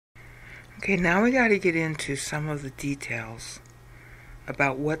Okay, now we got to get into some of the details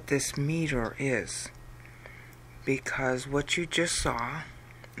about what this meter is, because what you just saw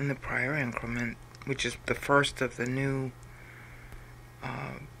in the prior increment, which is the first of the new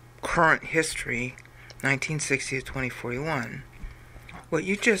current history, 1960 to 2041, what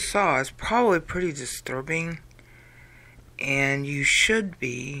you just saw is probably pretty disturbing, and you should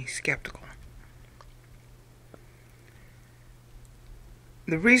be skeptical.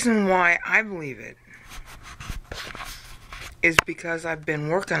 The reason why I believe it is because I've been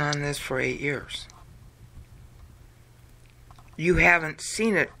working on this for 8 years. You haven't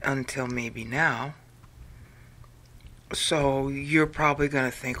seen it until maybe now, so you're probably going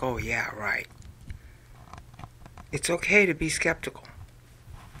to think, oh yeah, right. It's okay to be skeptical.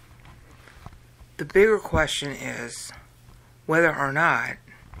 The bigger question is whether or not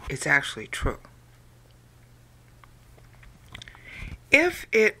it's actually true. If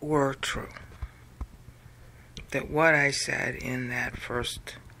it were true that what I said in that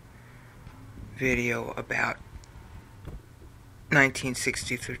first video about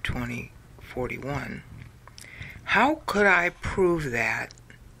 1960 through 2041, how could I prove that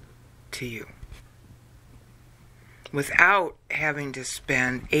to you without having to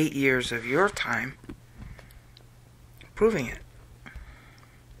spend 8 years of your time proving it?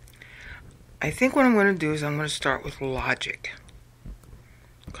 I think what I'm going to do is I'm going to start with logic.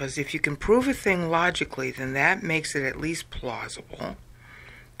 Because if you can prove a thing logically, then that makes it at least plausible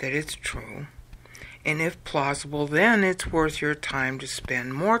that it's true. And if plausible, then it's worth your time to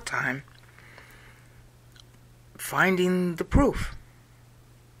spend more time finding the proof,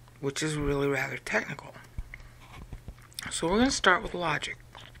 which is really rather technical. So we're going to start with logic.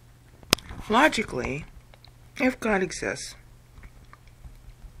 Logically, if God exists,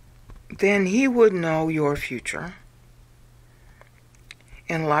 then He would know your future.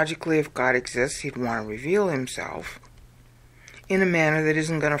 And logically, if God exists, He'd want to reveal Himself in a manner that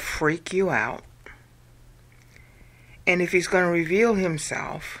isn't going to freak you out. And if He's going to reveal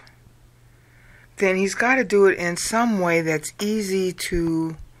Himself, then He's got to do it in some way that's easy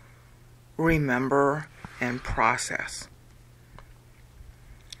to remember and process.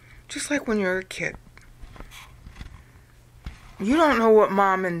 Just like when you're a kid. You don't know what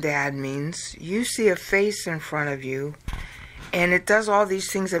mom and dad means. You see a face in front of you, and it does all these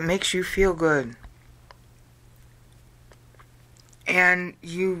things that makes you feel good. And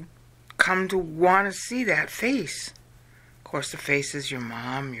you come to want to see that face. Of course, the face is your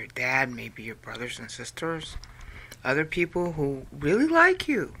mom, your dad, maybe your brothers and sisters, other people who really like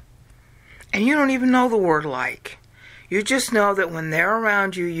you. And you don't even know the word like. You just know that when they're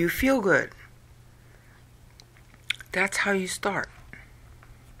around you, you feel good. That's how you start.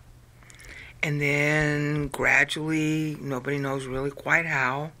 And then gradually, nobody knows really quite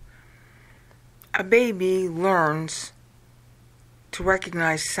how, a baby learns to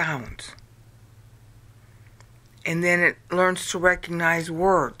recognize sounds. And then it learns to recognize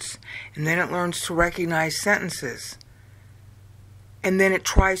words. And then it learns to recognize sentences. And then it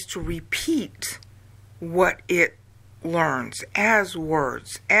tries to repeat what it learns as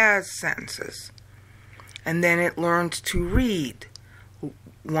words, as sentences. And then it learns to read.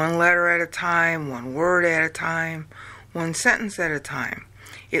 One letter at a time, one word at a time, one sentence at a time.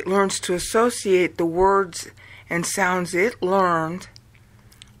 It learns to associate the words and sounds it learned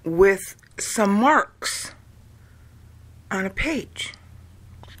with some marks on a page.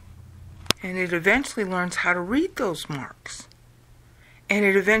 And it eventually learns how to read those marks. And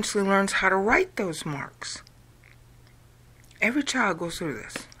it eventually learns how to write those marks. Every child goes through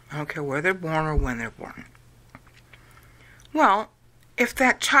this. I don't care where they're born or when they're born. Well, if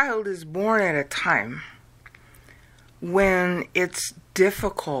that child is born at a time when it's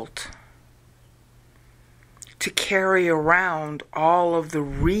difficult to carry around all of the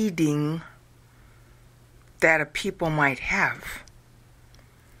reading that a people might have,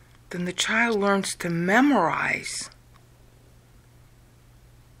 then the child learns to memorize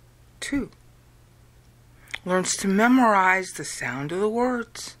too. Learns to memorize the sound of the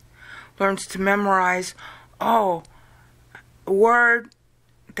words. Learns to memorize, oh, word,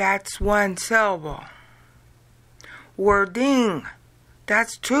 that's one syllable. Wording,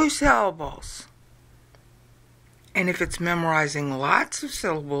 that's 2 syllables. And if it's memorizing lots of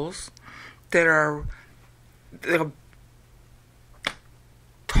syllables that are the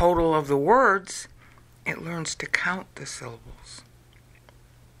total of the words, it learns to count the syllables.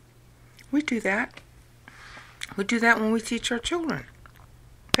 We do that. We do that when we teach our children.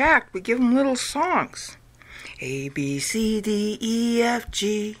 In fact, we give them little songs. ABCDEFG.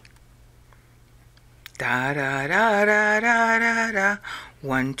 Da da da da da da da.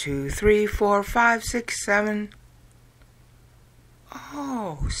 1, 2, 3, 4, 5, 6, 7.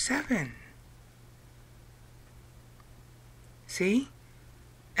 Oh, 7. See?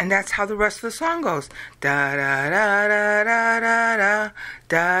 And that's how the rest of the song goes. Da da da da da da da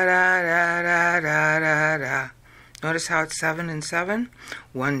da da da da da da. Notice how it's 7 and 7?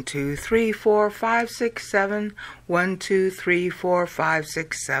 1, 2, 3, 4, 5, 6, 7. 1, 2, 3, 4, 5,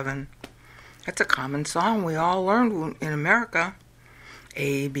 6, 7. That's a common song we all learned in America.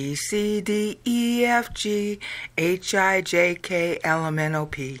 A, B, C, D, E, F, G, H, I, J, K, L, M, N, O,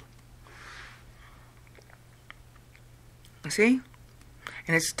 P. See?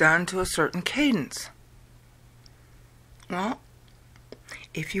 And it's done to a certain cadence. Well,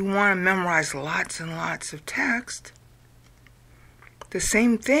 if you want to memorize lots and lots of text, the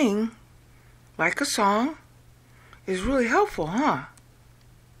same thing, like a song, is really helpful, huh?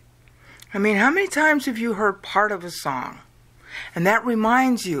 I mean, how many times have you heard part of a song? And that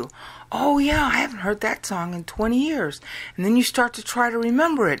reminds you, oh yeah, I haven't heard that song in 20 years. And then you start to try to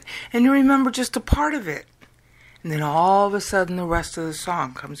remember it, and you remember just a part of it. And then all of a sudden the rest of the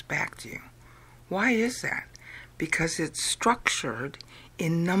song comes back to you. Why is that? Because it's structured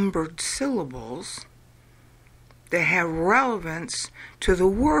in numbered syllables that have relevance to the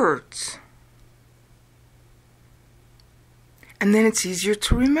words. And then it's easier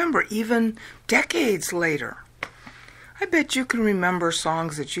to remember, even decades later. I bet you can remember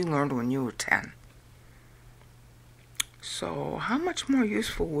songs that you learned when you were 10. So how much more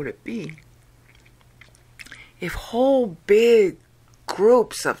useful would it be if whole big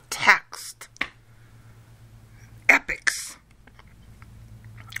groups of text, epics,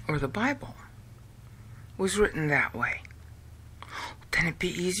 or the Bible was written that way? Then it'd be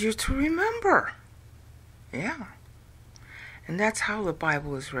easier to remember. Yeah. And that's how the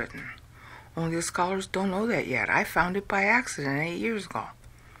Bible is written. Only the scholars don't know that yet. I found it by accident 8 years ago.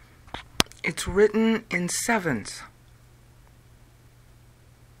 It's written in sevens.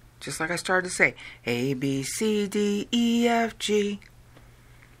 Just like I started to say, A, B, C, D, E, F, G.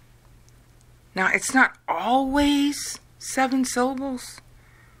 Now, it's not always 7 syllables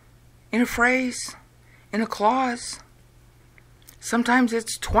in a phrase, in a clause. Sometimes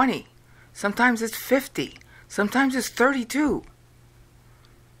it's 20. Sometimes it's 50. Sometimes it's 32.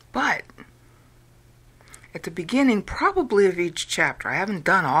 But at the beginning, probably of each chapter, I haven't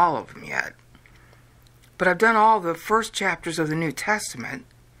done all of them yet, but I've done all the first chapters of the New Testament,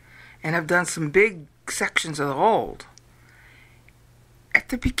 and I've done some big sections of the Old. At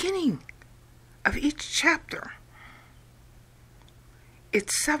the beginning of each chapter,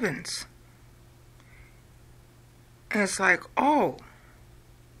 it's sevens. And it's like, oh,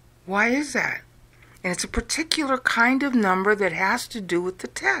 why is that? And it's a particular kind of number that has to do with the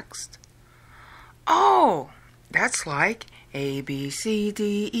text. Oh, that's like A, B, C,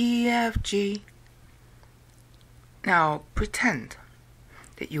 D, E, F, G. Now, pretend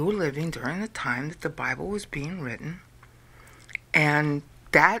that you were living during the time that the Bible was being written, and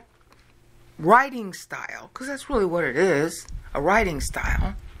that writing style, because that's really what it is, a writing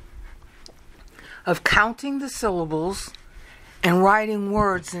style, of counting the syllables and writing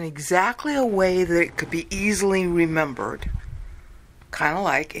words in exactly a way that it could be easily remembered. Kind of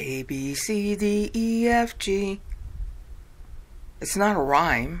like A, B, C, D, E, F, G. It's not a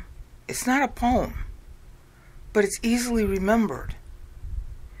rhyme. It's not a poem. But it's easily remembered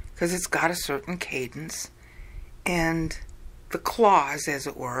because it's got a certain cadence, and the clause, as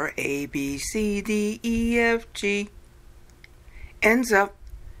it were, A, B, C, D, E, F, G, ends up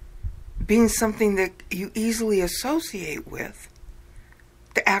being something that you easily associate with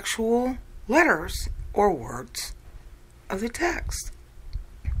the actual letters or words of the text.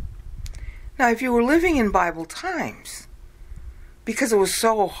 Now, if you were living in Bible times, because it was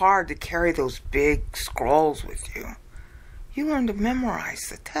so hard to carry those big scrolls with you, you learned to memorize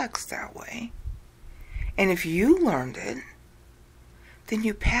the text that way. And if you learned it, then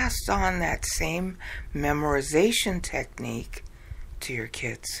you passed on that same memorization technique to your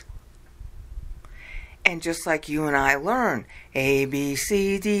kids. And just like you and I learn A, B,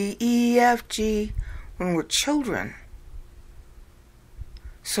 C, D, E, F, G when we're children,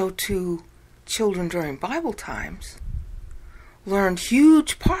 so too children during Bible times learned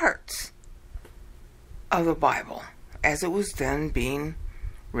huge parts of the Bible as it was then being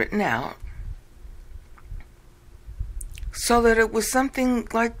written out, so that it was something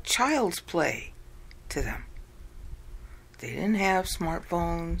like child's play to them. They didn't have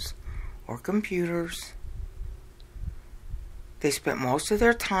smartphones or computers. They spent most of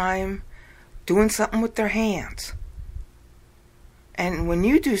their time doing something with their hands. And when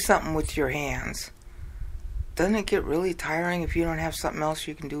you do something with your hands, doesn't it get really tiring if you don't have something else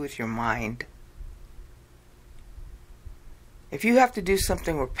you can do with your mind? If you have to do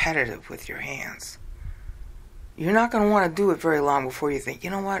something repetitive with your hands, you're not going to want to do it very long before you think, you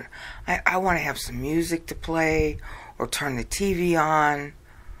know what, I want to have some music to play or turn the TV on.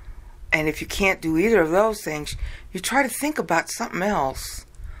 And if you can't do either of those things, you try to think about something else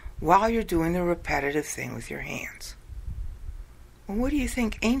while you're doing the repetitive thing with your hands. Well, what do you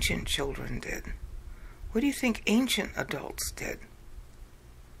think ancient children did? What do you think ancient adults did?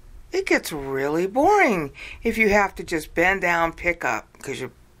 It gets really boring if you have to just bend down, pick up, because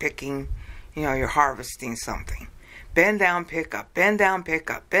you're picking, you're harvesting something. Bend down, pick up, bend down, pick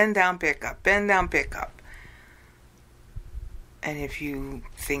up, bend down, pick up, bend down, pick up. And if you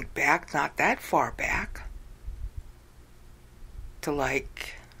think back, not that far back, to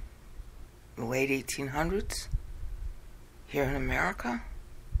like the late 1800s, here in America,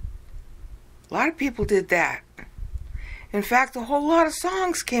 a lot of people did that. In fact, a whole lot of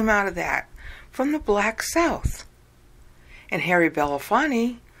songs came out of that from the Black South. And Harry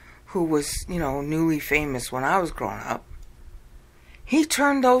Belafonte, who was, newly famous when I was growing up, he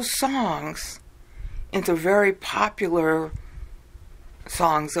turned those songs into very popular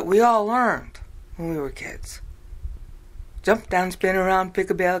songs that we all learned when we were kids. Jump down, spin around, pick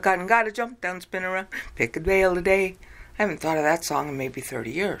a bale of cotton, gotta jump down, spin around, pick a bale today. I haven't thought of that song in maybe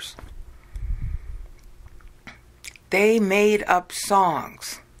 30 years. They made up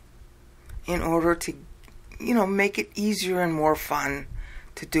songs in order to, make it easier and more fun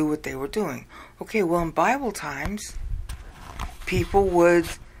to do what they were doing. Okay, well, in Bible times, people would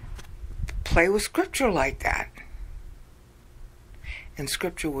play with scripture like that. And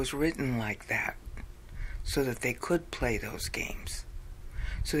scripture was written like that so that they could play those games.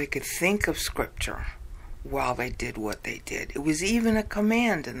 So they could think of scripture while they did what they did. It was even a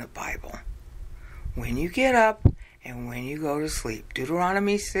command in the Bible. When you get up and when you go to sleep.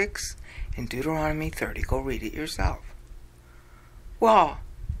 Deuteronomy 6 and Deuteronomy 30. Go read it yourself. Well,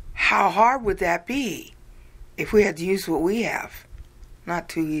 how hard would that be if we had to use what we have? Not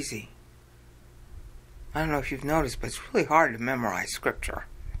too easy. I don't know if you've noticed, but it's really hard to memorize scripture.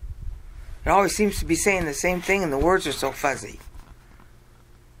 It always seems to be saying the same thing and the words are so fuzzy.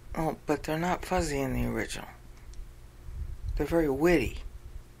 Well, but they're not fuzzy in the original. They're very witty.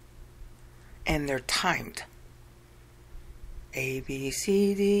 And they're timed.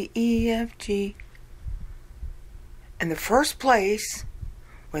 ABCDEFG. And the first place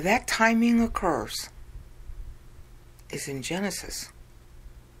where that timing occurs is in Genesis.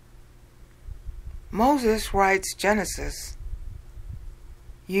 Moses writes Genesis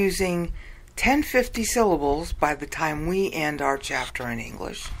using 1050 syllables by the time we end our chapter in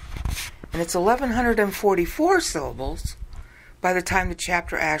English. And it's 1144 syllables by the time the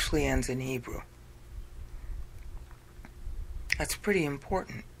chapter actually ends in Hebrew. That's pretty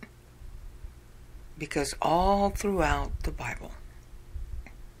important, because all throughout the Bible,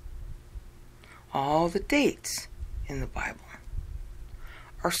 all the dates in the Bible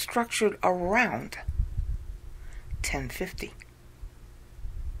are structured around 1050.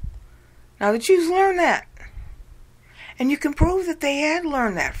 Now the Jews learned that. And you can prove that they had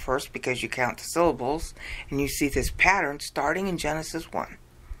learned that first because you count the syllables and you see this pattern starting in Genesis 1.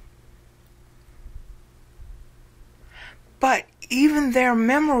 But even their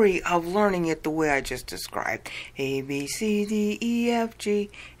memory of learning it the way I just described, A, B, C, D, E, F, G,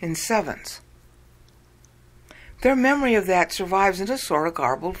 in sevens, their memory of that survives in a sort of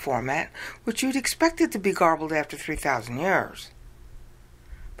garbled format, which you'd expect it to be garbled after 3,000 years.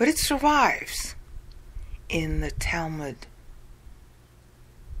 But it survives in the Talmud.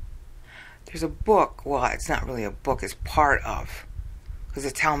 There's a book, well, it's not really a book, it's part of, because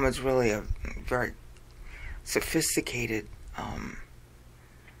the Talmud's really a very sophisticated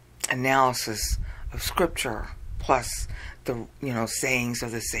analysis of scripture, plus the sayings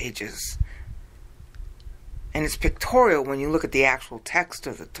of the sages. And it's pictorial when you look at the actual text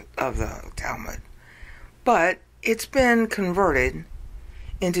of the Talmud. But it's been converted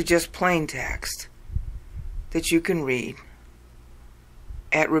into just plain text that you can read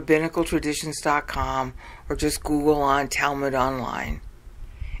at rabbinicaltraditions.com or just Google on Talmud online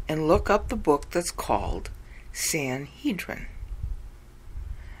and look up the book that's called Sanhedrin.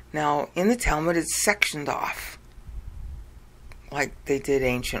 Now, in the Talmud, it's sectioned off like they did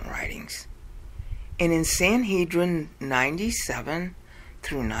ancient writings. And in Sanhedrin 97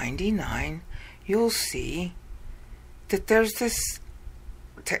 through 99, you'll see that there's this,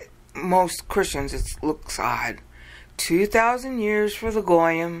 most Christians, it looks odd, 2,000 years for the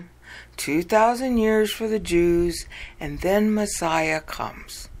Goyim, 2,000 years for the Jews, and then Messiah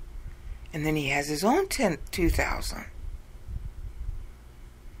comes. And then he has his own 2000.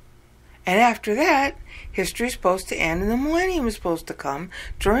 And after that, history is supposed to end and the millennium is supposed to come,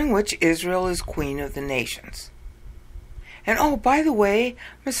 during which Israel is queen of the nations. And oh, by the way,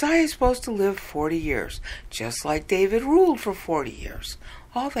 Messiah is supposed to live 40 years, just like David ruled for 40 years.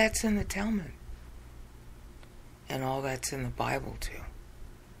 All that's in the Talmud. And all that's in the Bible too.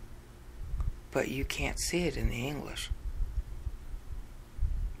 But you can't see it in the English.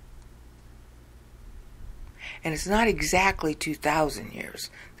 And it's not exactly 2,000 years.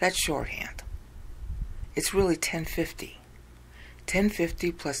 That's shorthand. It's really 1050.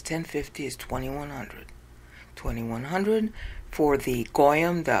 1050 plus 1050 is 2100. 2100 for the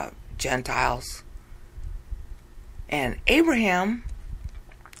Goyim, the Gentiles. And Abraham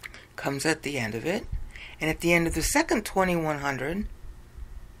comes at the end of it. And at the end of the second 2100,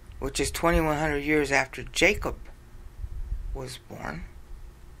 which is 2100 years after Jacob was born,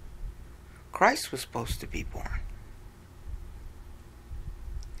 Christ was supposed to be born.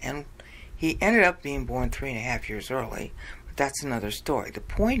 And he ended up being born 3.5 years early, but that's another story. The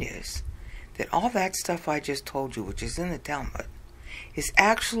point is that all that stuff I just told you, which is in the Talmud, is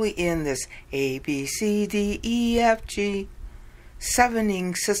actually in this ABCDEFG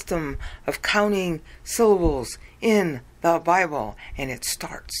 7ing system of counting syllables in the Bible, and it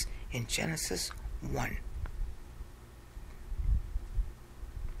starts in Genesis 1.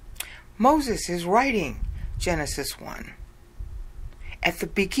 Moses is writing Genesis 1 at the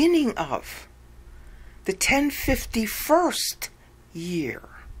beginning of the 1051st year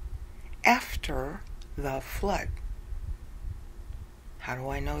after the flood. How do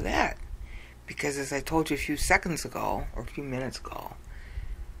I know that? Because as I told you a few seconds ago, or a few minutes ago,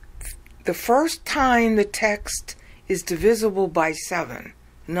 the first time the text is divisible by 7,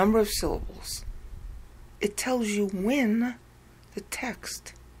 the number of syllables, it tells you when the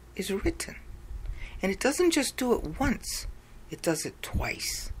text is written. And it doesn't just do it once, it does it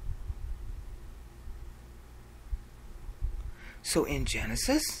twice. So in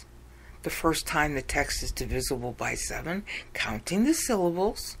Genesis, the first time the text is divisible by 7, counting the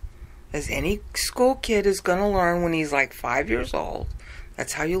syllables, as any school kid is going to learn when he's like 5 years old.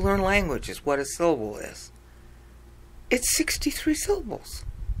 That's how you learn language, is what a syllable is. It's 63 syllables.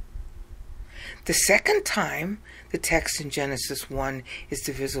 The second time the text in Genesis 1 is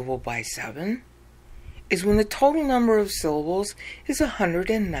divisible by 7 is when the total number of syllables is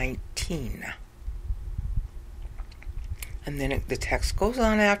 119. And then the text goes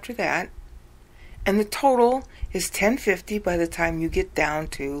on after that, and the total is 1050 by the time you get down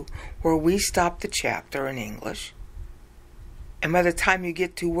to where we stop the chapter in English. And by the time you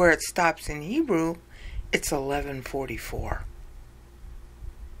get to where it stops in Hebrew, it's 1144.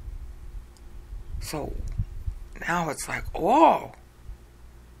 So now it's like, whoa.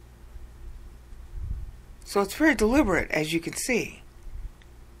 So it's very deliberate, as you can see.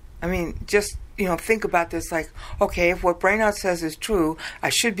 I mean, just, think about this like, okay, if what Brainout says is true, I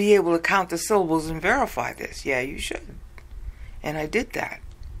should be able to count the syllables and verify this. Yeah, you should. And I did that.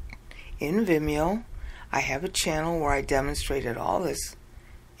 In Vimeo, I have a channel where I demonstrated all this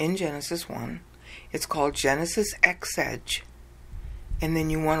in Genesis 1. It's called Genesis XEdge. And then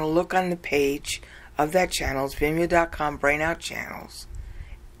you want to look on the page of that channel. It's vimeo.com, Brainout Channels.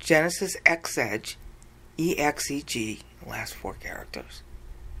 Genesis XEdge, EXEG, last 4 characters.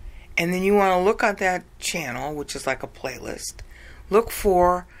 And then you want to look at that channel, which is like a playlist. Look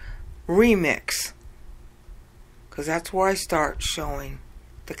for Remix, because that's where I start showing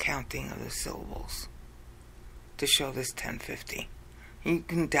the counting of the syllables to show this 1050. You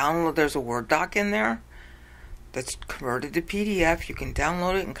can download, there's a Word doc in there that's converted to PDF. You can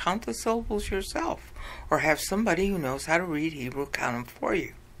download it and count the syllables yourself, or have somebody who knows how to read Hebrew count them for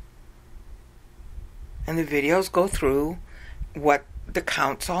you. And the videos go through what the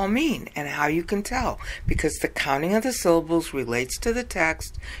counts all mean and how you can tell, because the counting of the syllables relates to the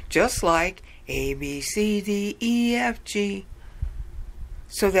text, just like A, B, C, D, E, F, G,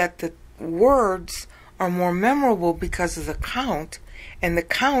 so that the words are more memorable because of the count, and the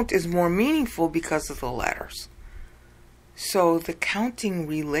count is more meaningful because of the letters. So the counting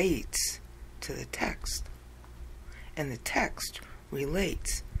relates to the text, and the text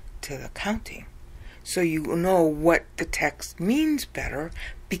relates to the counting. So you know what the text means better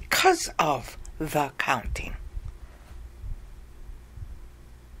because of the counting.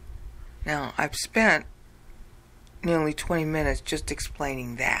 Now, I've spent nearly 20 minutes just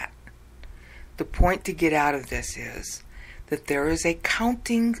explaining that. The point to get out of this is that there is a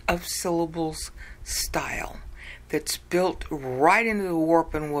counting of syllables style that's built right into the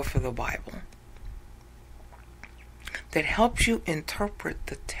warp and woof of the Bible that helps you interpret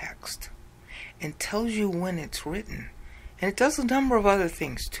the text. and tells you when it's written. And it does a number of other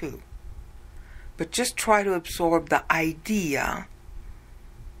things too. But just try to absorb the idea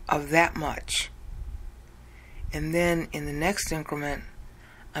of that much. And then in the next increment,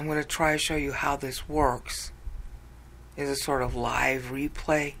 I'm going to try to show you how this works as a sort of live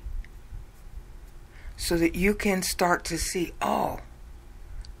replay, so that you can start to see, oh,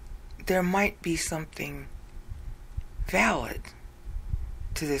 there might be something valid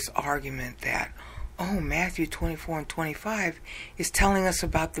to this argument that, oh, Matthew 24 and 25 is telling us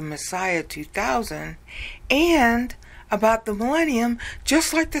about the Messiah 2000 and about the millennium,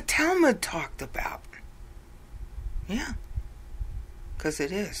 just like the Talmud talked about. Yeah, because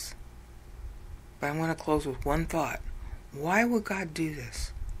it is. But I'm going to close with one thought. Why would God do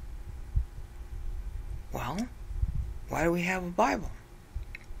this? Well, why do we have a Bible?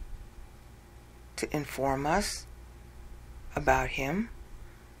 To inform us about Him,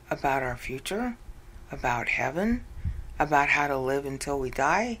 about our future, about heaven, about how to live until we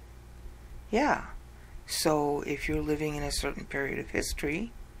die. Yeah. So if you're living in a certain period of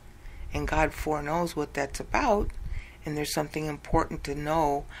history, and God foreknows what that's about, and there's something important to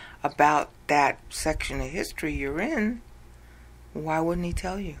know about that section of history you're in, why wouldn't He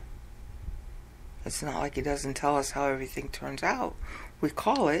tell you? It's not like He doesn't tell us how everything turns out. We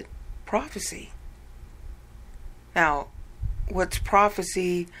call it prophecy. Now, what's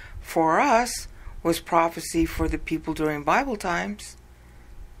prophecy for us was prophecy for the people during Bible times,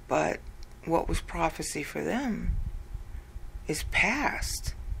 but what was prophecy for them is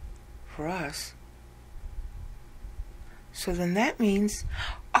past for us. So then that means,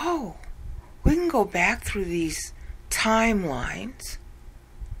 oh, we can go back through these timelines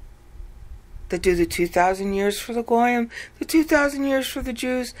that do the 2,000 years for the Goyim, the 2,000 years for the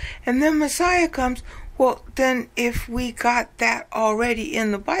Jews, and then Messiah comes. Well, then if we got that already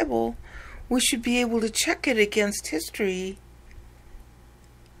in the Bible, we should be able to check it against history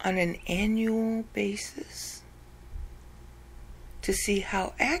on an annual basis to see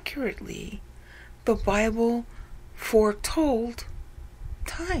how accurately the Bible foretold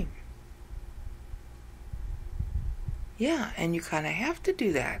time. Yeah, and you kind of have to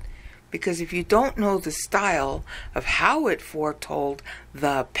do that, because if you don't know the style of how it foretold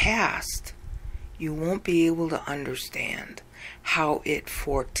the past, you won't be able to understand how it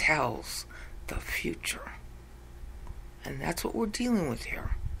foretells the future. And that's what we're dealing with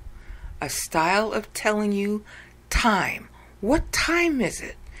here. A style of telling you time. What time is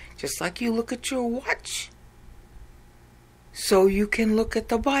it? Just like you look at your watch. So you can look at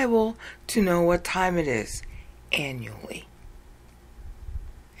the Bible to know what time it is annually.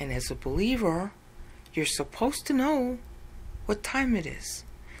 And as a believer, you're supposed to know what time it is.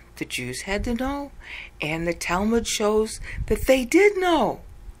 The Jews had to know, and the Talmud shows that they did know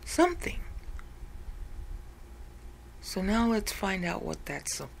something. So now let's find out what that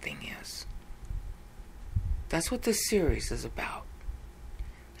something is. That's what this series is about.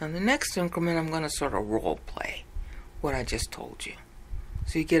 Now in the next increment, I'm going to sort of role play what I just told you,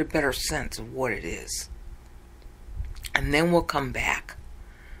 so you get a better sense of what it is. And then we'll come back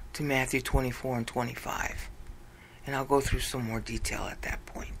to Matthew 24 and 25, and I'll go through some more detail at that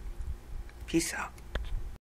point. Peace out.